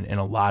going on in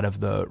a lot of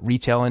the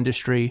retail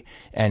industry,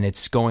 and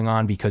it's going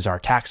on because our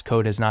tax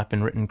code has not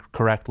been written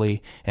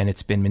correctly, and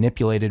it's been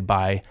manipulated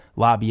by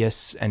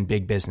lobbyists and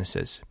big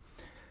businesses.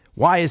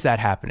 Why is that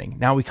happening?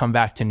 Now we come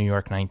back to New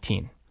York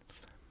 19.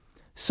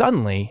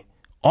 Suddenly,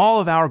 all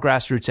of our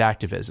grassroots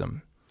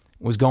activism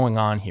was going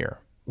on here.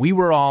 We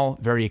were all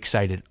very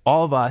excited.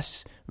 All of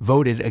us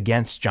voted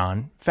against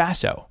John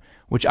Faso,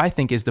 which I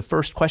think is the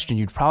first question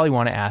you'd probably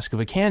want to ask of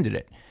a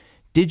candidate.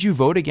 Did you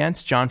vote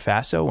against John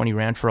Faso when he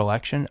ran for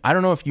election? I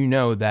don't know if you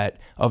know that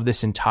of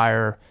this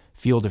entire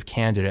field of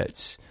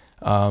candidates,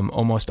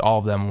 almost all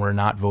of them were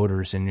not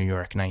voters in New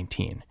York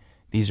 19.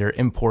 These are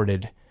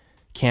imported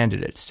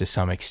candidates to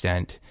some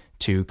extent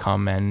to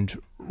come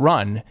and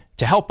run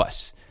to help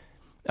us,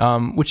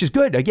 which is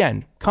good.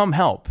 Again, come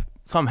help.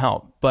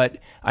 But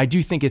I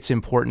do think it's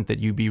important that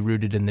you be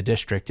rooted in the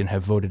district and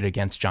have voted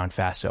against John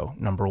Faso,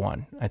 number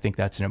one. I think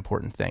that's an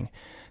important thing.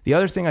 The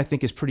other thing I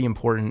think is pretty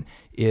important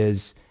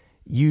is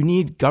you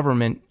need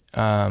government,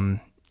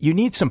 you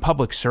need some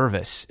public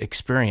service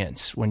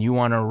experience when you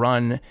want to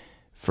run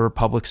for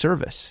public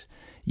service.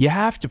 You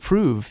have to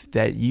prove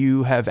that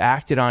you have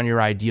acted on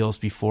your ideals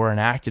before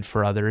and acted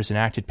for others and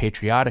acted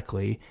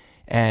patriotically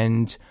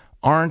and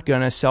aren't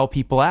going to sell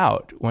people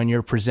out when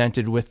you're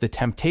presented with the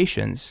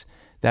temptations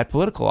that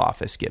political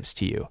office gives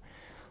to you.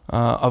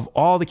 Of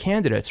all the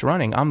candidates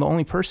running, I'm the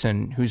only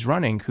person who's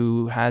running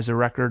who has a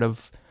record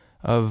of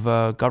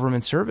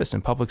government service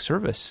and public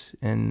service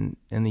in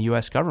the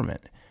U.S.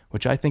 government,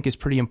 which I think is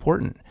pretty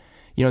important.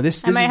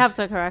 this I might have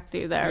to correct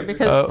you there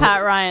because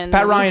Pat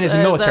Ryan is a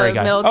military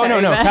guy. Military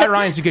no, man. Pat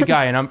Ryan's a good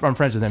guy, and I'm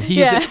friends with him.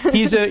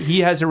 He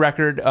has a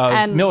record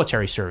of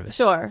military service.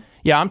 Sure.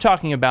 Yeah, I'm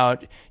talking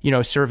about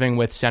serving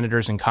with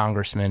senators and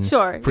congressmen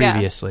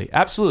previously.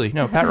 Yeah. Absolutely,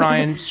 no. Pat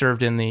Ryan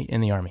served in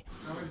the Army.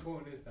 How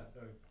important is that,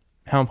 though?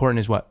 How important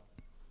is what?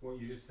 What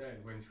you just said.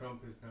 When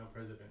Trump is now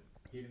president,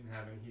 he didn't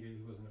have any. He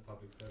wasn't a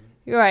public servant.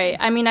 Right.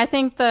 I mean, I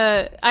think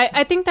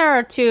I think there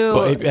are two.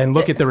 Well, and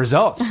look at the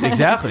results.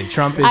 Exactly.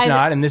 Trump is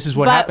not, and this is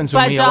what happens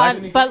when we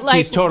elect.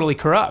 He's totally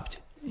corrupt.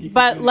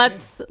 But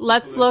let's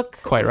look.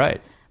 Quite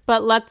right.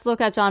 But let's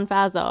look at John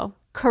Faso.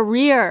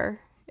 Career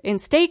in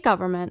state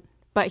government,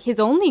 but his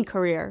only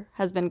career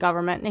has been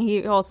government. And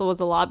he also was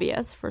a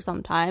lobbyist for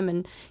some time,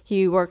 and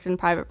he worked in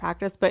private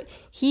practice. But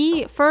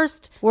he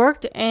first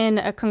worked in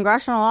a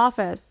congressional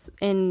office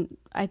in,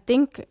 I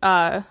think,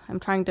 I'm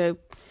trying to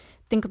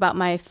think about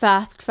my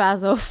fast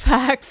Faso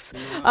facts,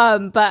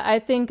 but I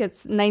think it's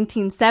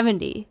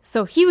 1970.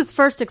 So he was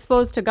first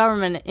exposed to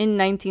government in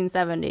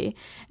 1970,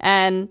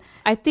 and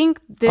I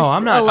think this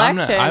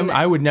election.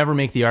 I would never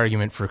make the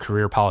argument for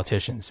career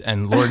politicians,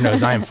 and Lord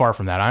knows I am far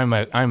from that.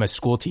 I'm a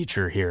school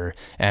teacher here,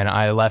 and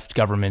I left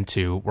government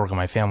to work on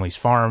my family's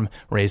farm,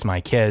 raise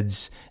my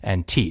kids,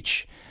 and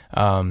teach.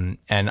 And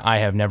I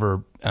have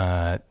never.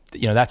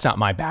 That's not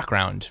my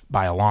background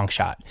by a long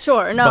shot.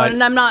 Sure, no,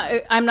 and I'm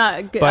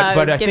not.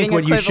 But I think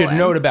what you should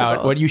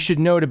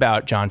note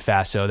about John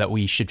Faso that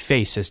we should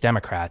face as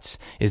Democrats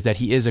is that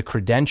he is a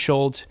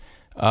credentialed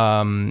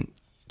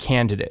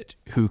candidate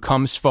who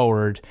comes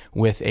forward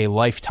with a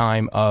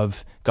lifetime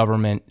of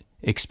government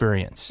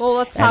experience. Well,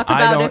 let's talk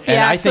about if he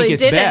actually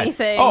did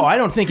anything. Oh, I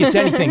don't think it's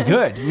anything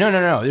good.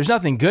 No. There's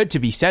nothing good to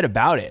be said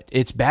about it.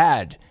 It's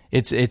bad.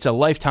 It's a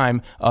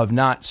lifetime of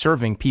not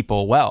serving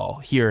people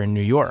well here in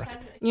New York.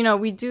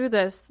 We do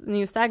this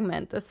new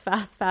segment, this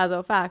Fast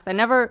Faso Facts. I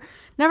never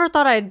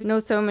thought I'd know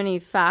so many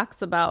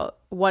facts about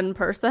one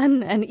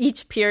person and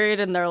each period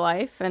in their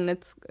life, and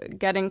it's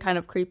getting kind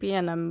of creepy,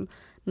 and I'm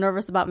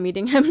nervous about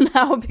meeting him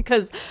now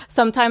because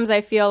sometimes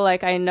I feel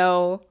like I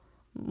know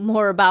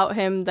more about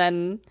him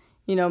than,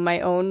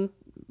 my own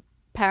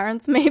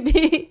parents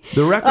maybe.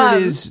 The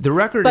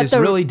record is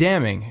really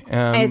damning.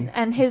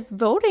 And his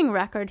voting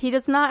record, he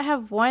does not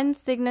have one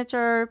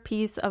signature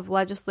piece of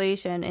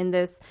legislation in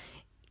this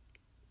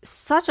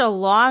such a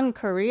long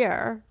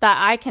career that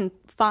I can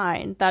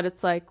find that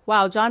it's like,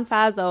 wow, John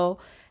Faso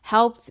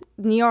helped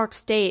New York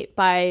State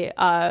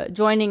by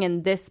joining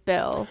in this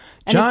bill.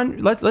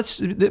 And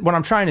what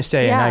I'm trying to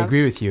say, and I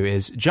agree with you,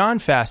 is John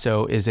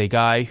Faso is a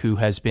guy who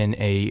has been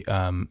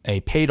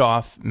a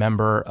paid-off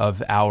member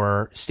of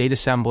our state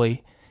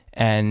assembly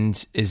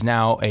and is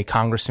now a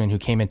congressman who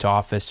came into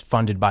office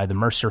funded by the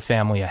Mercer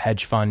family, a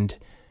hedge fund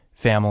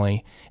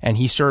family, and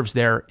he serves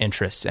their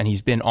interests. And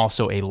he's been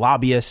also a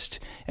lobbyist,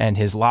 and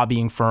his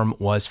lobbying firm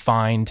was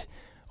fined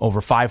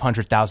over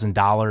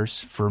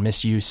 $500,000 for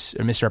misuse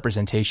or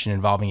misrepresentation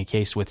involving a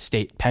case with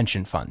state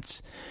pension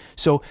funds.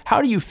 So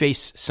how do you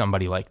face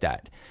somebody like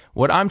that?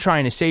 What I'm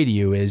trying to say to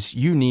you is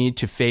you need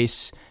to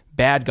face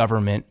bad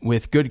government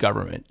with good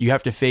government. You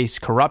have to face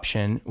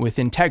corruption with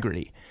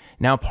integrity.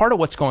 Now, part of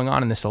what's going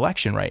on in this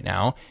election right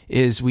now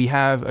is we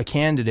have a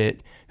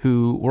candidate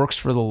who works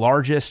for the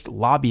largest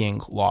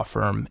lobbying law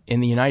firm in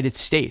the United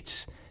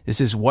States.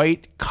 This is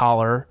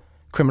white-collar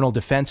criminal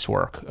defense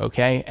work,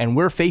 okay? And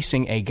we're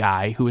facing a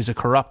guy who is a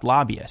corrupt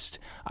lobbyist.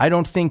 I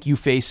don't think you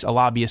face a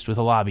lobbyist with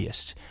a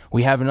lobbyist.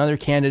 We have another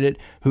candidate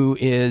who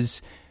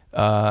is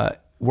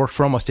worked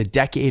for almost a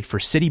decade for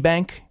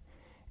Citibank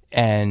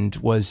and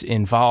was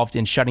involved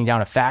in shutting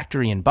down a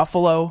factory in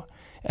Buffalo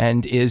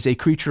and is a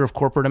creature of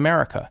corporate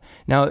America.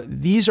 Now,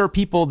 these are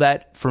people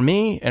that, for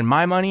me and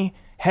my money,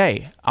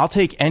 hey, I'll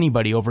take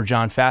anybody over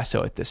John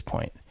Faso at this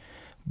point.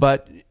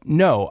 But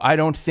no, I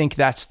don't think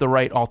that's the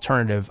right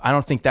alternative. I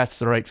don't think that's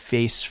the right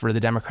face for the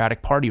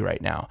Democratic Party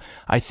right now.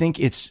 I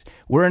think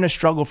we're in a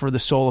struggle for the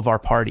soul of our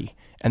party.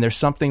 And there's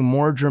something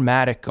more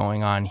dramatic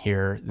going on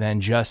here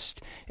than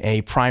just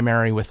a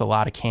primary with a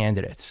lot of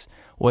candidates.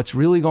 What's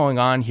really going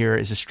on here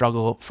is a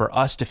struggle for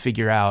us to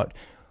figure out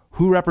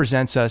who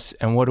represents us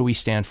and what do we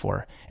stand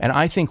for. And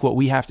I think what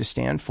we have to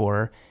stand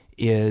for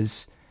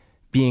is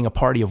being a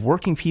party of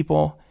working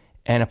people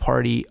and a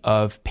party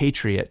of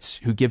patriots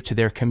who give to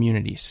their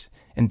communities.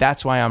 And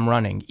that's why I'm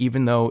running,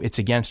 even though it's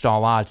against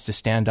all odds to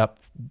stand up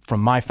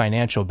from my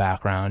financial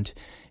background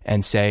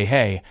and say,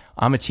 hey,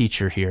 I'm a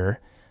teacher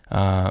here.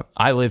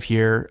 I live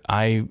here.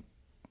 I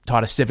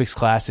taught a civics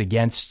class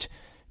against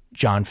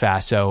John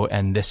Faso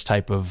and this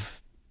type of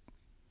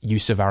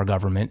use of our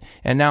government.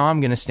 And now I'm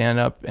going to stand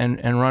up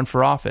and run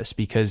for office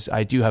because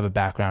I do have a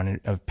background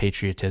of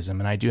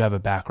patriotism and I do have a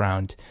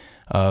background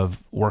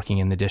of working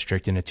in the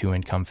district in a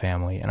two-income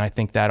family. And I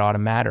think that ought to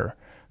matter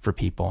for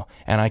people.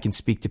 And I can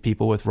speak to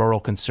people with rural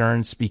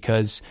concerns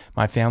because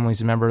my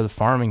family's a member of the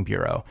Farming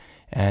Bureau.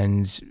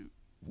 And,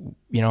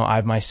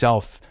 I've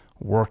myself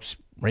worked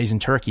raising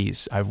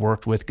turkeys. I've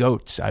worked with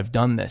goats. I've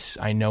done this.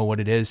 I know what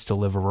it is to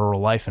live a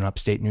rural life in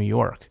upstate New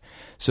York.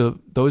 So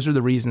those are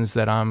the reasons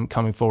that I'm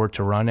coming forward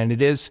to run. And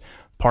it is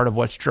part of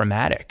what's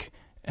dramatic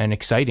and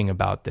exciting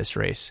about this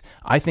race.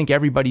 I think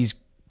everybody's,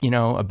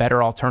 a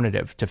better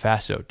alternative to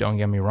Faso, don't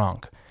get me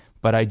wrong.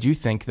 But I do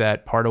think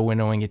that part of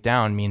winnowing it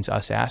down means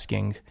us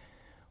asking,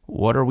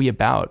 what are we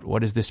about?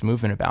 What is this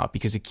movement about?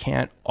 Because it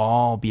can't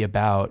all be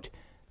about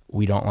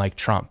we don't like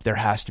Trump. There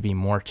has to be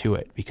more to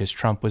it, because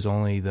Trump was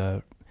only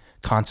the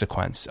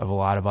consequence of a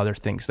lot of other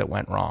things that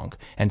went wrong,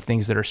 and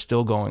things that are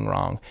still going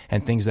wrong,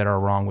 and things that are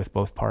wrong with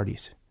both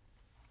parties.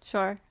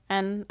 Sure.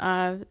 And,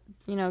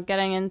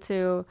 getting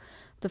into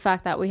the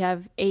fact that we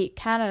have 8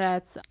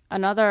 candidates,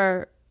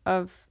 another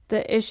of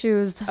the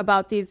issues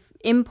about these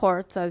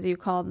imports, as you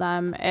call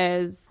them,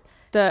 is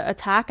the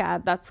attack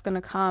ad that's going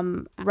to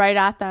come right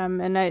at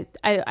them. And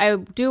I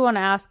do want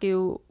to ask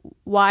you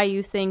why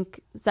you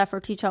think Zephyr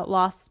Teachout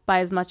lost by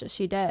as much as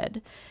she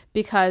did,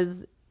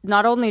 because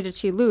not only did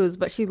she lose,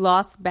 but she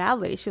lost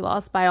badly. She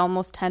lost by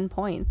almost 10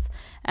 points.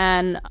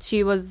 And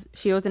she was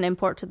an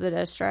import to the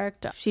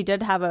district. She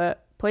did have a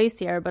place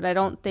here, but I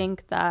don't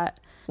think that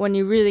when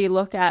you really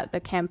look at the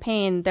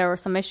campaign, there were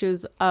some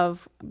issues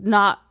of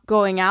not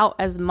going out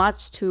as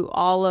much to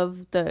all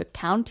of the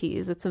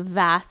counties. It's a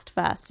vast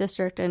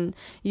district, and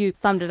you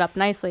summed it up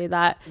nicely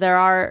that there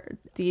are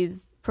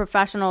these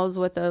professionals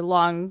with a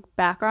long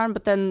background,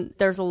 but then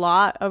there's a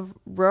lot of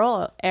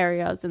rural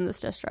areas in this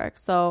district.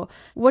 So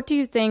what do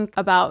you think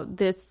about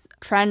this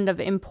trend of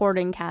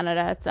importing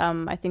candidates?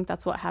 I think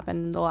that's what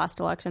happened in the last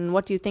election.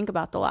 What do you think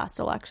about the last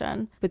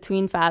election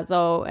between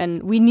Faso?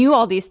 And we knew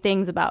all these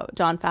things about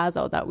John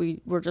Faso that we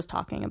were just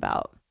talking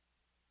about.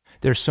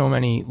 There's so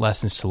many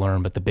lessons to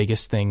learn, but the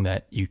biggest thing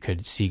that you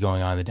could see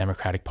going on in the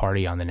Democratic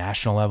Party on the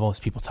national level is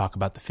people talk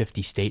about the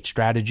 50-state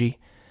strategy.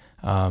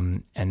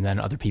 And then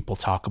other people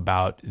talk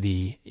about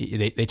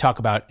they talk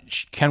about,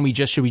 should we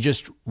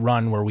just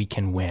run where we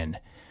can win,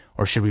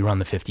 or should we run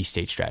the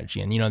 50-state strategy?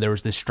 And, there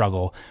was this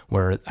struggle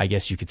where I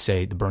guess you could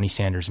say the Bernie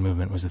Sanders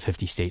movement was the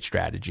 50-state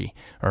strategy,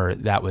 or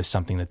that was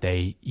something that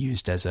they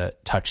used as a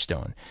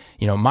touchstone.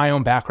 My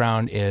own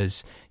background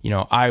is,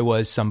 I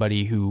was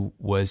somebody who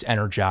was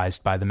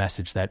energized by the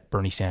message that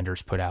Bernie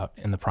Sanders put out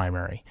in the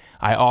primary.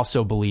 I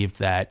also believed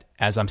that,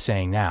 as I'm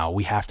saying now,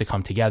 we have to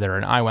come together.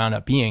 And I wound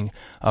up being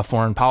a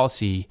foreign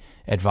policy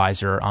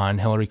advisor on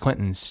Hillary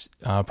Clinton's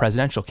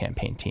presidential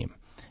campaign team.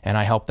 And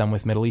I helped them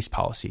with Middle East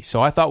policy.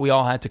 So I thought we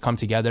all had to come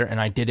together,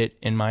 and I did it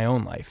in my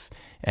own life.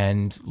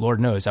 And Lord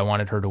knows I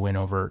wanted her to win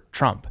over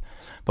Trump.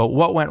 But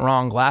what went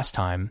wrong last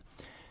time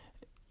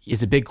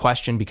is a big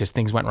question, because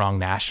things went wrong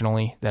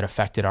nationally that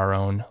affected our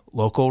own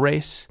local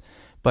race.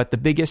 But the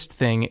biggest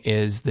thing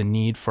is the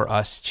need for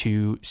us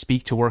to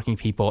speak to working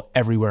people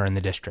everywhere in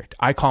the district.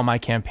 I call my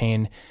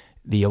campaign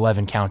the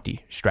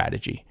 11-county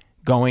strategy,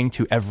 going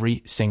to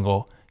every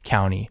single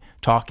county,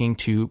 talking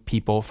to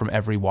people from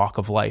every walk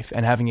of life,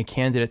 and having a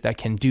candidate that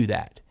can do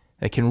that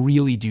can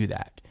really do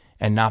that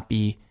and not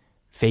be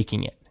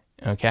faking it,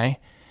 okay?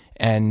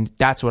 And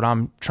that's what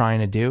I'm trying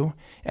to do.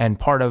 And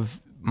part of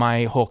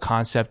my whole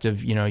concept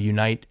of,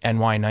 Unite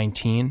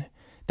NY19,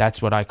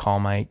 that's what I call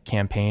my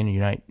campaign,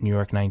 Unite New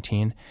York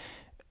 19.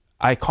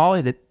 I call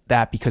it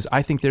that because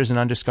I think there's an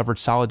undiscovered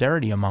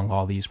solidarity among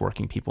all these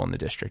working people in the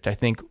district. I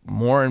think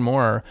more and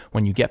more,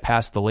 when you get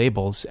past the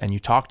labels and you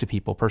talk to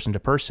people person to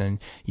person,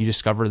 you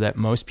discover that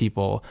most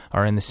people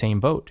are in the same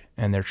boat,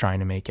 and they're trying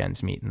to make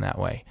ends meet in that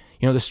way.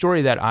 The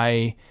story that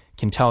I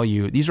can tell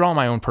you, these are all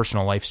my own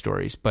personal life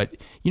stories, but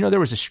there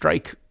was a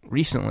strike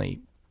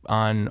recently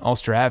on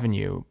Ulster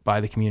Avenue by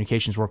the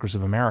Communications Workers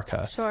of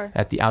America. Sure.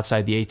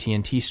 outside the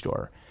AT&T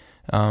store.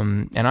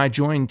 And I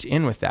joined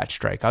in with that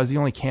strike. I was the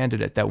only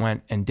candidate that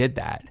went and did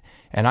that.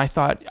 And I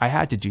thought I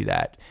had to do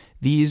that.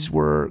 These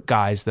were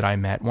guys that I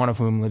met, one of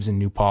whom lives in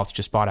New Paltz,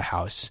 just bought a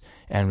house,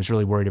 and was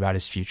really worried about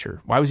his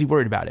future. Why was he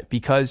worried about it?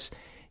 Because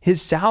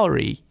his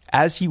salary,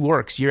 as he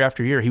works year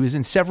after year, he was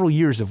in several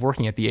years of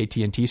working at the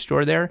AT&T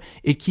store there,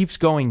 it keeps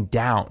going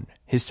down.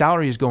 His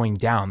salary is going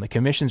down. The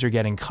commissions are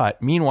getting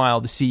cut. Meanwhile,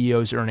 the CEO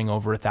is earning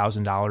over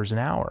 $1,000 an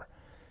hour.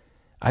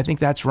 I think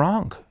that's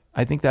wrong.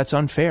 I think that's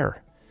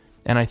unfair.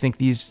 And I think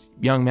these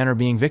young men are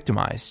being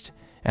victimized.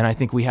 And I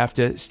think we have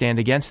to stand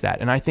against that.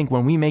 And I think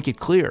when we make it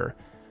clear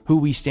who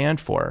we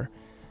stand for,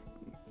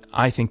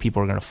 I think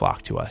people are going to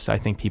flock to us. I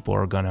think people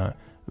are going to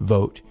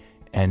vote,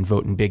 and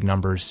vote in big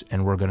numbers,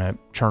 and we're going to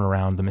turn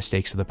around the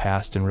mistakes of the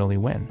past and really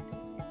win.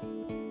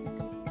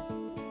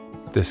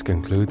 This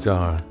concludes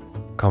our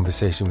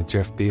conversation with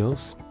Jeff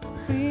Beals,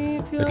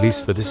 at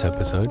least for this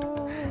episode.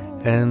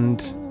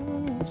 And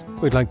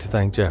we'd like to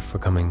thank Jeff for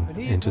coming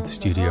into the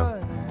studio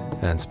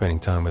and spending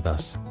time with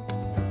us.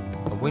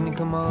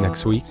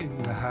 Next week,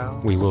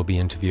 we will be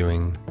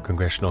interviewing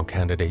congressional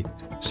candidate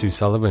Sue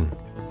Sullivan.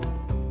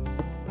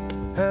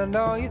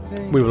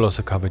 We will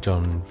also cover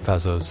John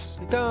Faso's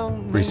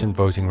recent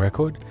voting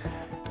record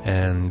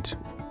and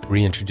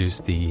reintroduce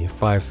the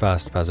 5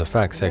 Fast Faso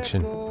Facts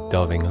section,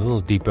 delving a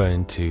little deeper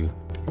into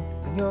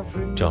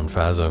John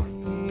Faso.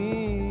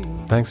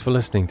 Thanks for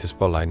listening to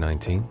Spotlight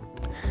 19,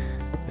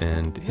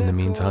 and in the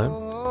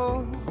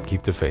meantime,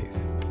 keep the faith.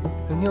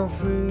 And you're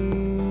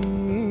free.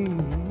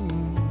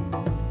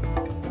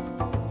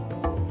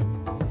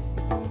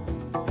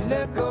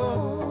 let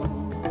go,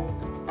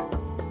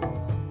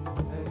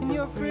 and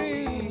you're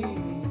free.